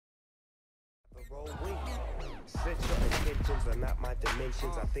Set your intentions are not my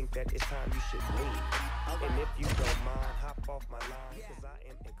dimensions. I think that it's time you should leave. And if you don't mind, hop off my line, cause I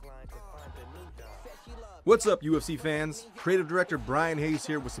am inclined to find a new dime. What's up, UFC fans? Creative Director Brian Hayes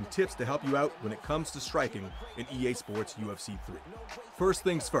here with some tips to help you out when it comes to striking in EA Sports UFC 3. First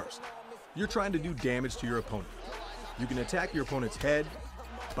things first, you're trying to do damage to your opponent. You can attack your opponent's head,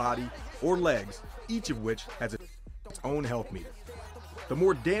 body, or legs, each of which has its own health meter. The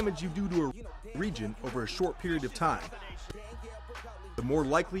more damage you do to a region over a short period of time, the more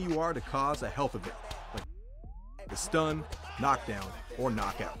likely you are to cause a health event, like a stun, knockdown, or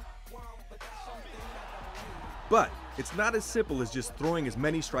knockout. But it's not as simple as just throwing as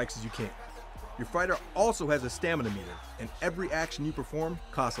many strikes as you can. Your fighter also has a stamina meter, and every action you perform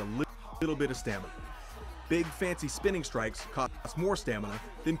costs a little bit of stamina. Big fancy spinning strikes cost more stamina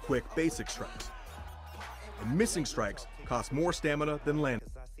than quick basic strikes. And missing strikes cost more stamina than landing.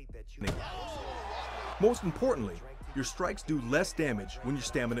 Most importantly, your strikes do less damage when your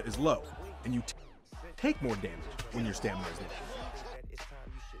stamina is low, and you take more damage when your stamina is low.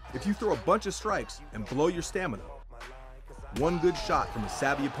 If you throw a bunch of strikes and blow your stamina, one good shot from a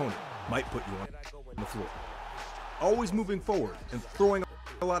savvy opponent might put you on the floor. Always moving forward and throwing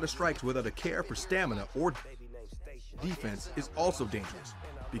a lot of strikes without a care for stamina or defense is also dangerous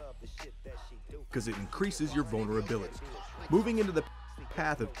because it increases your vulnerability. Moving into the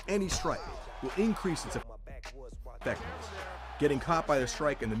path of any strike will increase its effectiveness. Getting caught by the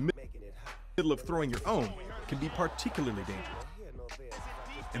strike in the middle of throwing your own can be particularly dangerous.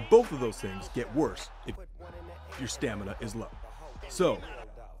 And both of those things get worse if your stamina is low. So,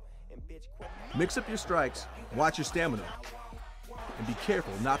 mix up your strikes, watch your stamina, and be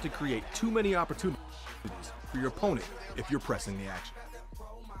careful not to create too many opportunities for your opponent if you're pressing the action.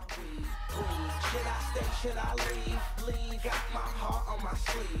 Should I stay, should I leave? Got my heart on my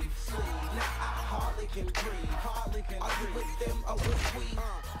sleeve. Now I hardly can breathe. Are you with them or with we?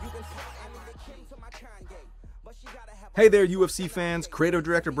 You can fuck the king to my Kanye. But she gotta have. Hey there, UFC fans. Creative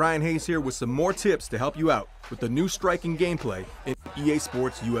Director Brian Hayes here with some more tips to help you out with the new striking gameplay in EA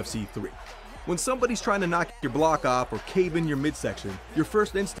Sports UFC 3. When somebody's trying to knock your block off or cave in your midsection, your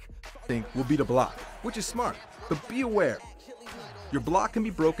first instinct will be to block, which is smart. But be aware, your block can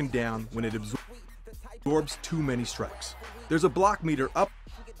be broken down when it absorbs too many strikes. There's a block meter up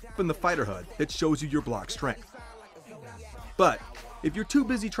in the fighter HUD that shows you your block strength. But if you're too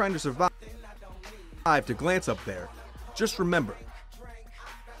busy trying to survive to glance up there, just remember,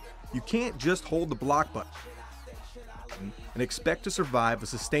 you can't just hold the block button and expect to survive a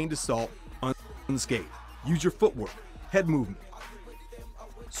sustained assault unscathed. Use your footwork, head movement,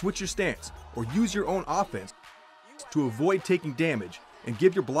 switch your stance, or use your own offense to avoid taking damage and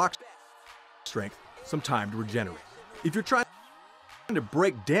give your block strength some time to regenerate. If you're trying to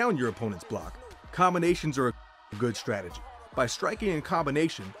break down your opponent's block, combinations are a good strategy. By striking in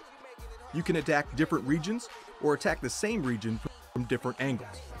combination, you can attack different regions or attack the same region from different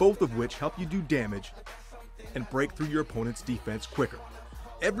angles, both of which help you do damage and break through your opponent's defense quicker.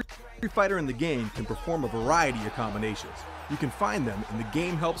 Every fighter in the game can perform a variety of combinations. You can find them in the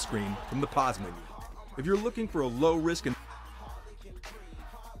game help screen from the pause menu. If you're looking for a low-risk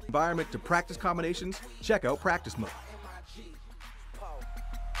environment to practice combinations, check out Practice Mode.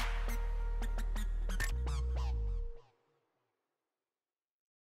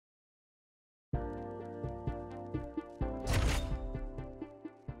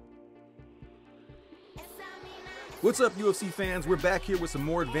 What's up, UFC fans? We're back here with some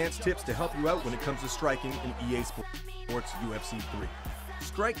more advanced tips to help you out when it comes to striking in EA Sports UFC 3.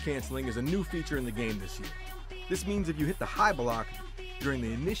 Strike canceling is a new feature in the game this year. This means if you hit the high block during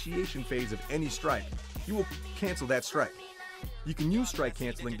the initiation phase of any strike, you will cancel that strike. You can use strike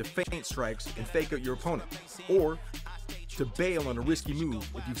canceling to feint strikes and fake out your opponent, or to bail on a risky move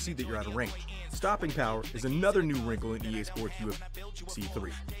if you see that you're out of range. Stopping power is another new wrinkle in EA Sports UFC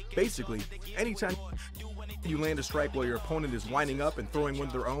 3. Basically, anytime you land a strike while your opponent is winding up and throwing one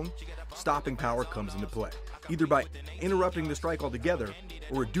of their own, stopping power comes into play, either by interrupting the strike altogether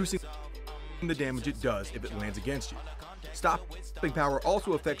or reducing the damage it does if it lands against you. Stopping power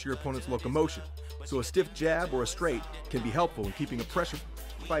also affects your opponent's locomotion, so a stiff jab or a straight can be helpful in keeping a pressure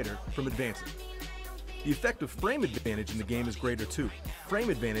fighter from advancing. The effect of frame advantage in the game is greater too. Frame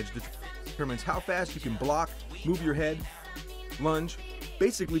advantage determines how fast you can block, move your head, lunge,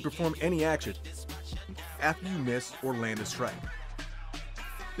 basically perform any action after you miss or land a strike.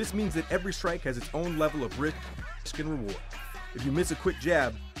 This means that every strike has its own level of risk and reward. If you miss a quick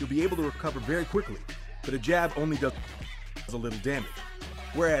jab, you'll be able to recover very quickly, but a jab only does a little damage.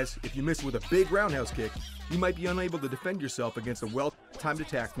 Whereas if you miss with a big roundhouse kick, you might be unable to defend yourself against a well-timed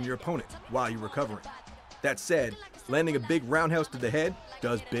attack from your opponent while you're recovering. That said, landing a big roundhouse to the head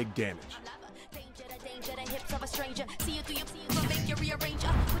does big damage.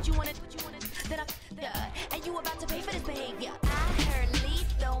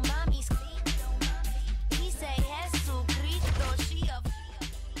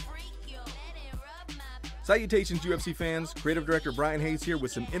 Salutations, UFC fans. Creative Director Brian Hayes here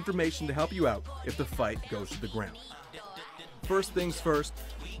with some information to help you out if the fight goes to the ground. First things first,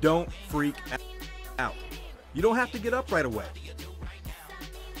 don't freak out. You don't have to get up right away.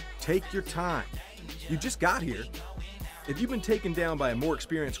 Take your time. You just got here. If you've been taken down by a more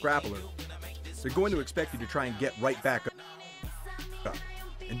experienced grappler, they're going to expect you to try and get right back up.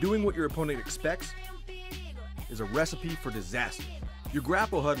 And doing what your opponent expects is a recipe for disaster. Your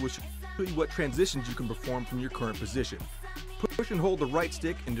grapple HUD will show you what transitions you can perform from your current position. Push and hold the right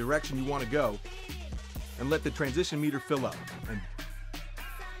stick in the direction you want to go, and let the transition meter fill up, and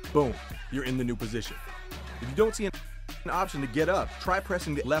boom, you're in the new position. If you don't see an option to get up, try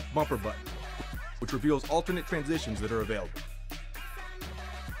pressing the left bumper button, which reveals alternate transitions that are available.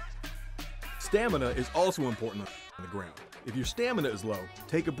 Stamina is also important on the ground. If your stamina is low,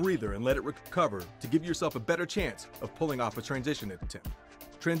 take a breather and let it recover to give yourself a better chance of pulling off a transition attempt.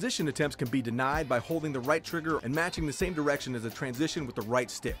 Transition attempts can be denied by holding the right trigger and matching the same direction as a transition with the right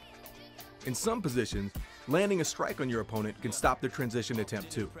stick. In some positions, landing a strike on your opponent can stop their transition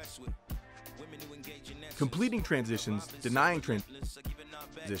attempt too. Completing transitions, denying transitions,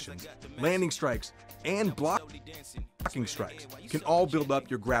 landing strikes, and blocking strikes can all build up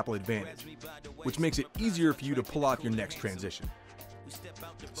your grapple advantage, which makes it easier for you to pull off your next transition.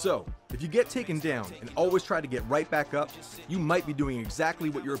 So, if you get taken down and always try to get right back up, you might be doing exactly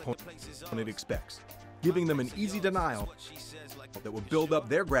what your opponent expects, giving them an easy denial that will build up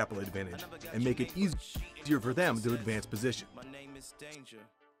their grapple advantage and make it easier for them to advance position.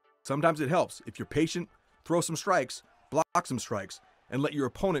 Sometimes it helps if you're patient, throw some strikes, block some strikes, and let your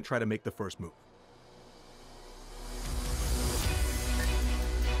opponent try to make the first move.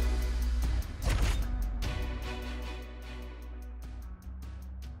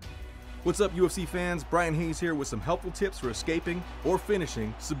 What's up, UFC fans? Brian Hayes here with some helpful tips for escaping or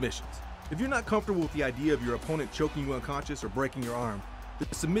finishing submissions. If you're not comfortable with the idea of your opponent choking you unconscious or breaking your arm, the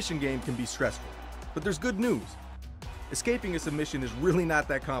submission game can be stressful. But there's good news. Escaping a submission is really not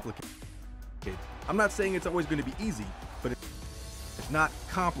that complicated. I'm not saying it's always going to be easy, but it's not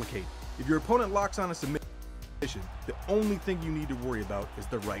complicated. If your opponent locks on a submission, the only thing you need to worry about is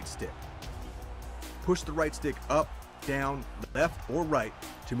the right stick. Push the right stick up, down, left, or right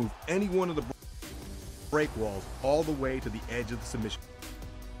to move any one of the break walls all the way to the edge of the submission.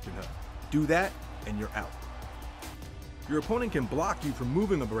 Do that and you're out. Your opponent can block you from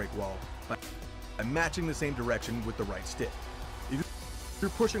moving a break wall by matching the same direction with the right stick. If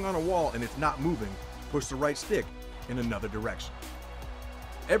you're pushing on a wall and it's not moving, push the right stick in another direction.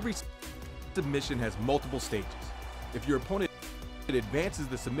 Every submission has multiple stages. If your opponent advances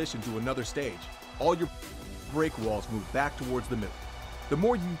the submission to another stage, all your break walls move back towards the middle. The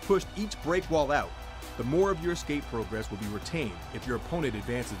more you push each break wall out, the more of your escape progress will be retained if your opponent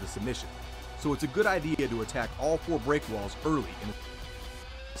advances the submission. So it's a good idea to attack all 4 break walls early in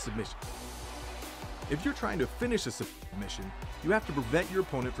a submission. If you're trying to finish a submission, you have to prevent your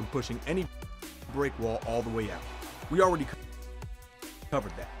opponent from pushing any break wall all the way out. We already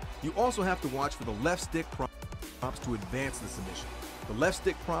covered that. You also have to watch for the left stick prompts to advance the submission. The left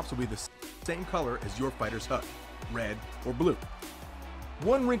stick prompts will be the same color as your fighter's HUD, red or blue.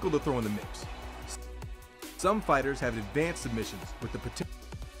 One wrinkle to throw in the mix. Some fighters have advanced submissions with the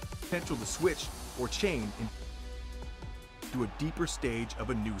potential to switch or chain into a deeper stage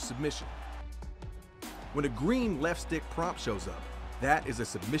of a new submission. When a green left stick prompt shows up, that is a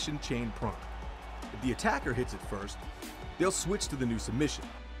submission chain prompt. If the attacker hits it first, they'll switch to the new submission.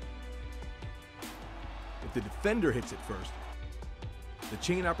 If the defender hits it first, the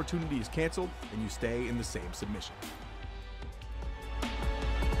chain opportunity is canceled and you stay in the same submission.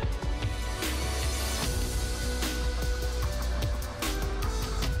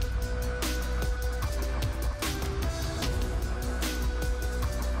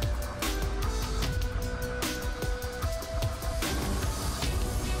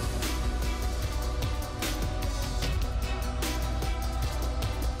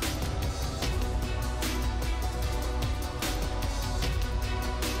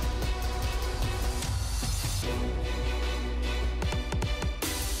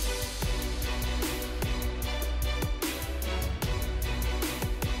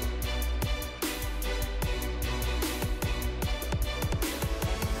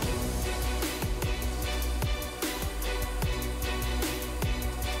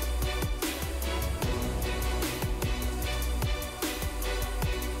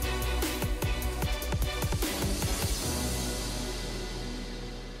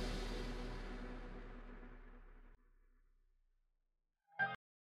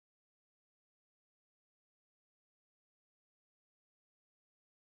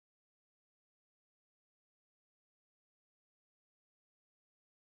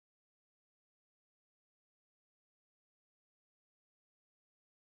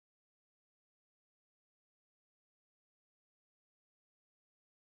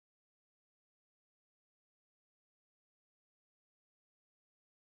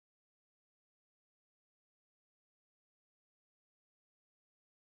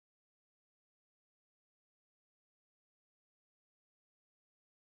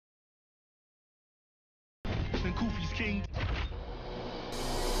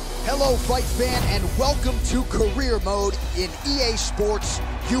 Hello, fight fan, and welcome to Career Mode in EA Sports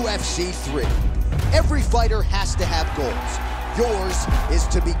UFC 3. Every fighter has to have goals. Yours is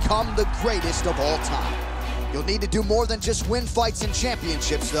to become the greatest of all time. You'll need to do more than just win fights and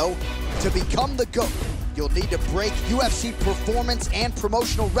championships, though. To become the GOAT, you'll need to break UFC performance and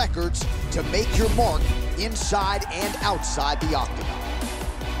promotional records to make your mark inside and outside the octagon.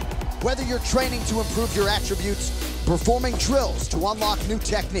 Whether you're training to improve your attributes, performing drills to unlock new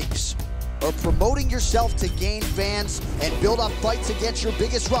techniques, or promoting yourself to gain fans and build up fights against your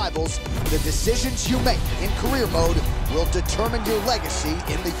biggest rivals, the decisions you make in Career Mode will determine your legacy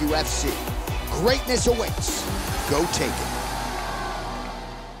in the UFC. Greatness awaits. Go take it.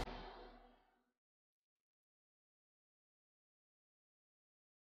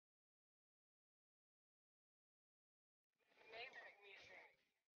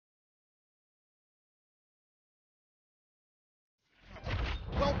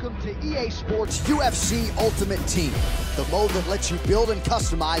 Welcome to EA Sports UFC Ultimate Team, the mode that lets you build and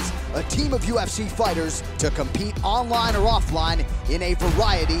customize a team of UFC fighters to compete online or offline in a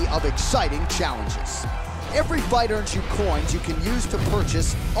variety of exciting challenges. Every fight earns you coins you can use to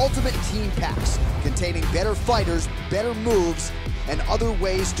purchase Ultimate Team packs containing better fighters, better moves, and other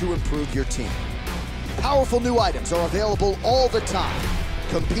ways to improve your team. Powerful new items are available all the time.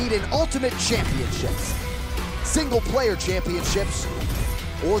 Compete in Ultimate Championships, single-player championships,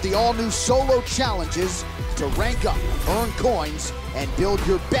 or the all-new solo challenges to rank up, earn coins, and build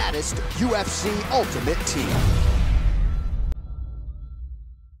your baddest UFC Ultimate Team.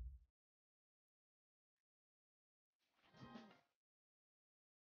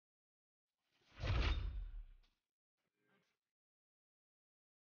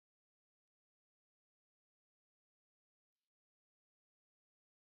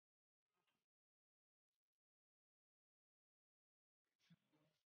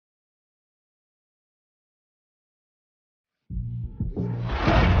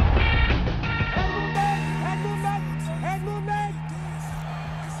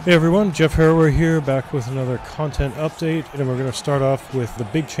 Hey everyone, Jeff Harrower here, back with another content update, and we're going to start off with the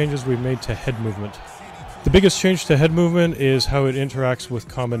big changes we've made to head movement. The biggest change to head movement is how it interacts with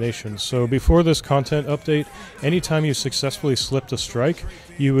combinations. So before this content update, anytime you successfully slipped a strike,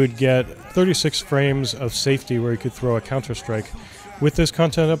 you would get 36 frames of safety where you could throw a counter strike. With this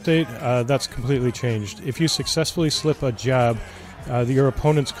content update, that's completely changed. If you successfully slip a jab, your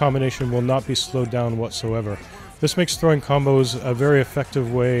opponent's combination will not be slowed down whatsoever. This makes throwing combos a very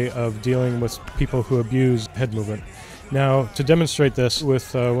effective way of dealing with people who abuse head movement. Now, to demonstrate this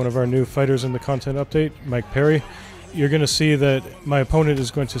with one of our new fighters in the content update, Mike Perry, you're going to see that my opponent is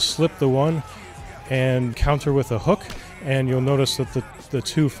going to slip the one and counter with a hook, and you'll notice that the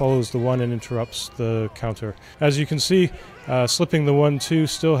two follows the one and interrupts the counter. As you can see, slipping the 1-2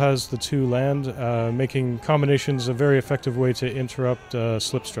 still has the two land, making combinations a very effective way to interrupt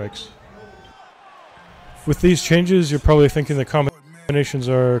slip strikes. With these changes, you're probably thinking the combinations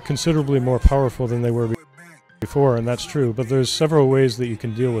are considerably more powerful than they were before, and that's true, but there's several ways that you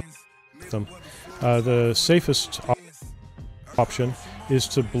can deal with them. The safest option is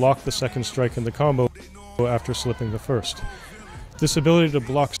to block the second strike in the combo after slipping the first. This ability to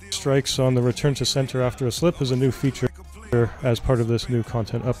block strikes on the return to center after a slip is a new feature as part of this new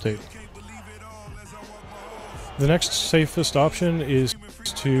content update. The next safest option is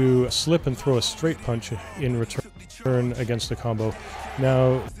to slip and throw a straight punch in return against the combo.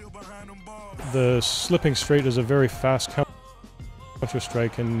 Now, the slipping straight is a very fast counter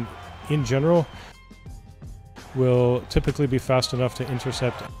strike, and in general will typically be fast enough to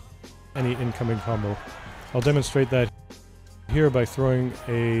intercept any incoming combo. I'll demonstrate that here by throwing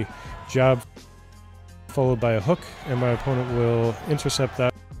a jab followed by a hook, and my opponent will intercept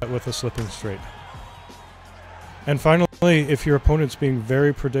that with a slipping straight. And finally, if your opponent's being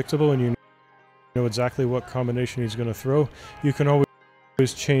very predictable and you know exactly what combination he's going to throw, you can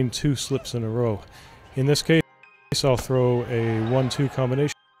always chain two slips in a row. In this case, I'll throw a 1-2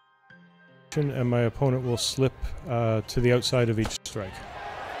 combination, and my opponent will slip to the outside of each strike.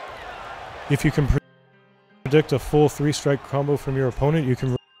 If you can predict a full 3-strike combo from your opponent, you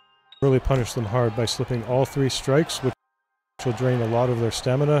can really punish them hard by slipping all 3 strikes, which will drain a lot of their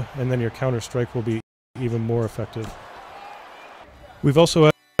stamina, and then your counter strike will be even more effective. We've also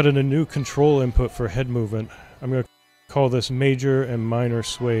added a new control input for head movement. I'm going to call this major and minor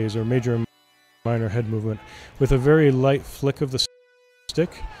sways, or major and minor head movement. With a very light flick of the stick,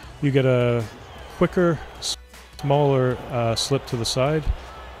 you get a quicker, smaller slip to the side,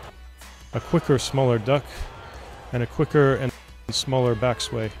 a quicker, smaller duck, and a quicker and smaller back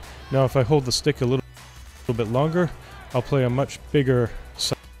sway. Now if I hold the stick a little bit longer, I'll play a much bigger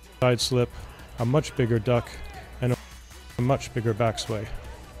side slip, a much bigger duck, and a much bigger backsway.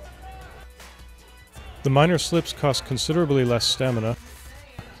 The minor slips cost considerably less stamina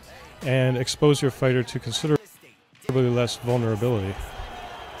and expose your fighter to considerably less vulnerability.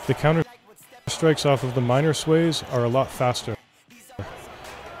 The counter strikes off of the minor sways are a lot faster.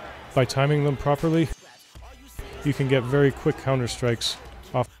 By timing them properly, you can get very quick counter strikes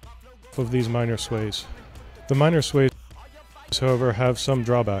off of these minor sways. The minor sways, however, have some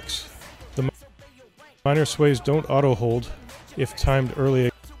drawbacks. The minor sways don't auto-hold if timed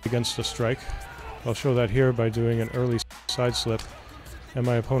early against a strike. I'll show that here by doing an early side slip, and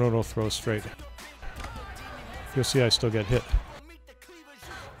my opponent will throw straight. You'll see I still get hit.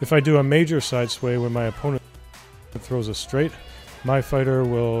 If I do a major side sway when my opponent throws a straight, my fighter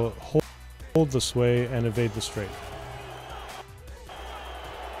will hold the sway and evade the straight.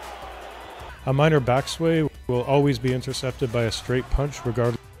 A minor back sway will always be intercepted by a straight punch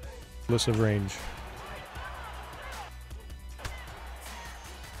regardless of range.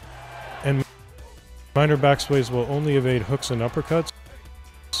 And minor backsways will only evade hooks and uppercuts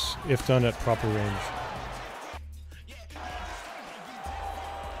if done at proper range.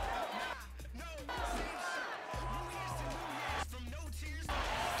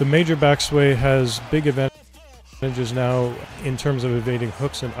 The major backsway has big advantages now in terms of evading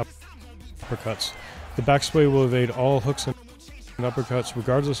hooks and uppercuts. The backsway will evade all hooks and uppercuts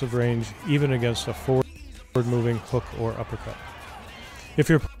regardless of range, even against a forward-moving hook or uppercut. If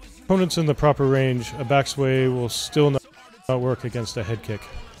your opponent's in the proper range, a backsway will still not work against a head kick.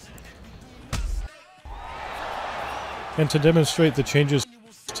 And to demonstrate the changes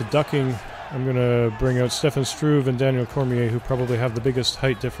to ducking, I'm going to bring out Stefan Struve and Daniel Cormier, who probably have the biggest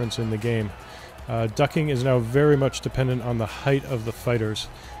height difference in the game. Ducking is now very much dependent on the height of the fighters.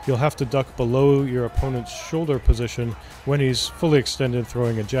 You'll have to duck below your opponent's shoulder position when he's fully extended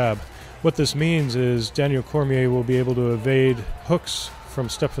throwing a jab. What this means is Daniel Cormier will be able to evade hooks from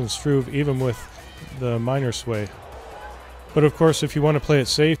Stefan Struve even with the minor sway. But of course, if you want to play it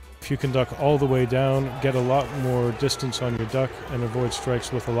safe, you can duck all the way down, get a lot more distance on your duck, and avoid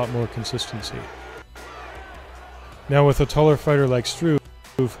strikes with a lot more consistency. Now with a taller fighter like Struve,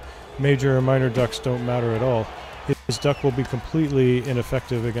 major or minor ducks don't matter at all. His duck will be completely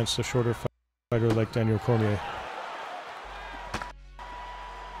ineffective against a shorter fighter like Daniel Cormier.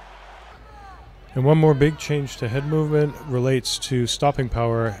 And one more big change to head movement relates to stopping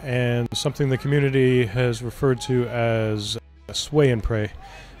power and something the community has referred to as sway and pray.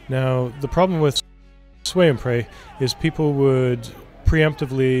 Now, the problem with sway and pray is people would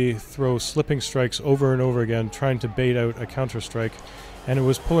preemptively throw slipping strikes over and over again, trying to bait out a counter strike, and it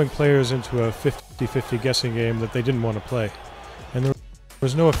was pulling players into a 50-50 guessing game that they didn't want to play. And there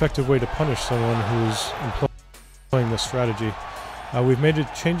was no effective way to punish someone who's employing this strategy. We've made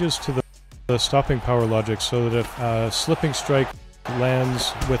changes to the stopping power logic so that if a slipping strike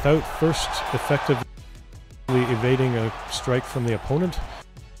lands without first effectively evading a strike from the opponent,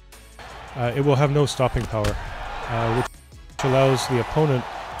 it will have no stopping power, which allows the opponent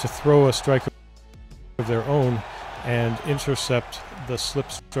to throw a strike of their own and intercept the slip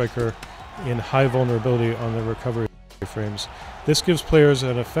striker in high vulnerability on the recovery frames. This gives players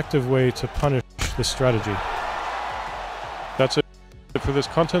an effective way to punish this strategy. That's it for this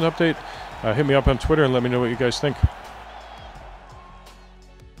content update. Hit me up on Twitter and let me know what you guys think.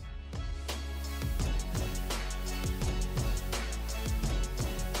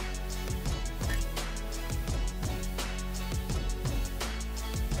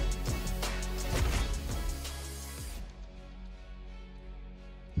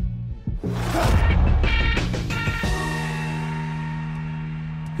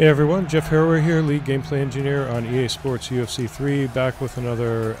 Hey everyone, Jeff Harrower here, lead gameplay engineer on EA Sports UFC 3, back with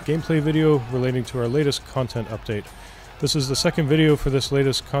another gameplay video relating to our latest content update. This is the second video for this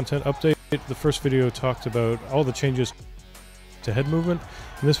latest content update. The first video talked about all the changes to head movement,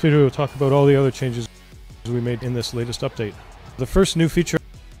 and this video will talk about all the other changes we made in this latest update. The first new feature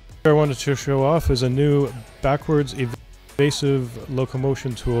I wanted to show off is a new backwards evasive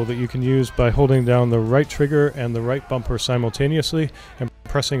locomotion tool that you can use by holding down the right trigger and the right bumper simultaneously and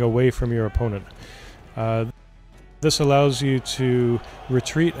pressing away from your opponent. This allows you to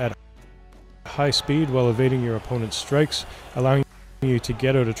retreat at high speed while evading your opponent's strikes, allowing you to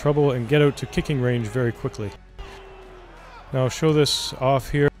get out of trouble and get out to kicking range very quickly. Now I'll show this off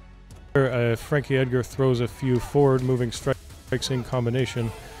here. Frankie Edgar throws a few forward moving strikes in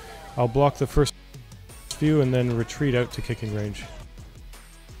combination. I'll block the first few and then retreat out to kicking range.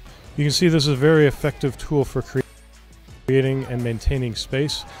 You can see this is a very effective tool for creating and maintaining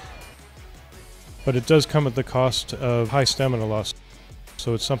space. but it does come at the cost of high stamina loss,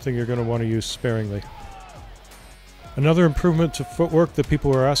 so it's something you're going to want to use sparingly. Another improvement to footwork that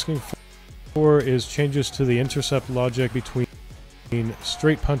people are asking for is changes to the intercept logic between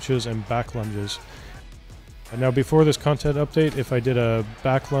straight punches and back lunges. Now, before this content update, if I did a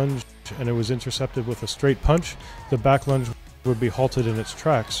back lunge and it was intercepted with a straight punch, the back lunge would be halted in its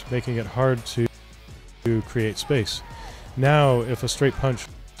tracks, making it hard to create space. Now, if a straight punch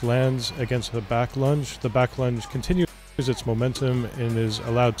lands against the back lunge continues its momentum and is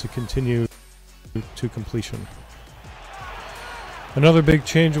allowed to continue to completion. Another big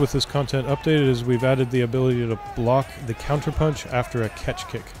change with this content update is we've added the ability to block the counterpunch after a catch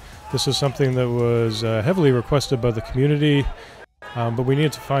kick. This is something that was heavily requested by the community, but we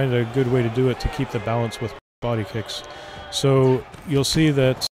needed to find a good way to do it to keep the balance with body kicks. So you'll see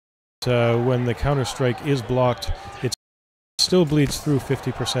that when the counter strike is blocked, it still bleeds through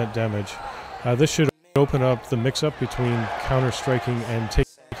 50% damage. This should open up the mix-up between counter striking and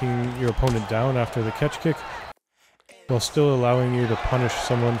taking your opponent down after the catch kick, while still allowing you to punish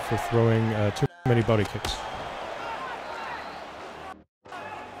someone for throwing too many body kicks.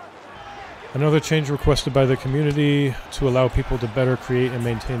 Another change requested by the community to allow people to better create and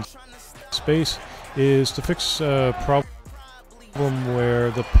maintain space is to fix a problem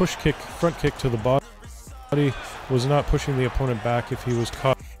where the push kick, front kick to the body was not pushing the opponent back if he was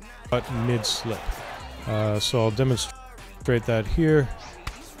caught mid-slip. So I'll demonstrate that here.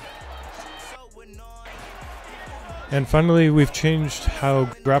 And finally, we've changed how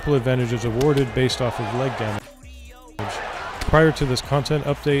grapple advantage is awarded based off of leg damage. Prior to this content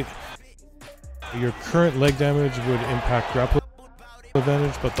update, your current leg damage would impact grapple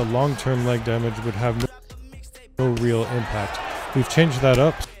advantage, but the long-term leg damage would have no real impact. We've changed that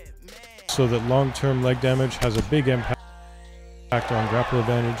up so that long-term leg damage has a big impact on grapple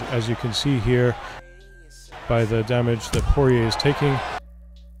advantage, as you can see here by the damage that Poirier is taking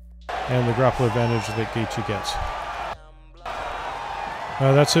and the grapple advantage that Gaethje gets.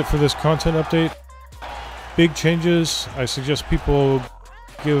 That's it for this content update. Big changes. I suggest people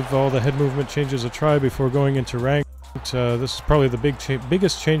give all the head movement changes a try before going into ranked. This is probably the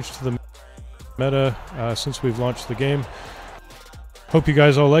biggest change to the meta since we've launched the game. Hope you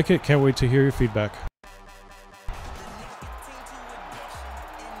guys all like it. Can't wait to hear your feedback.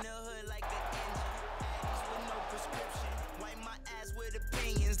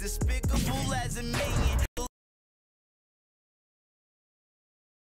 Despicable as a million.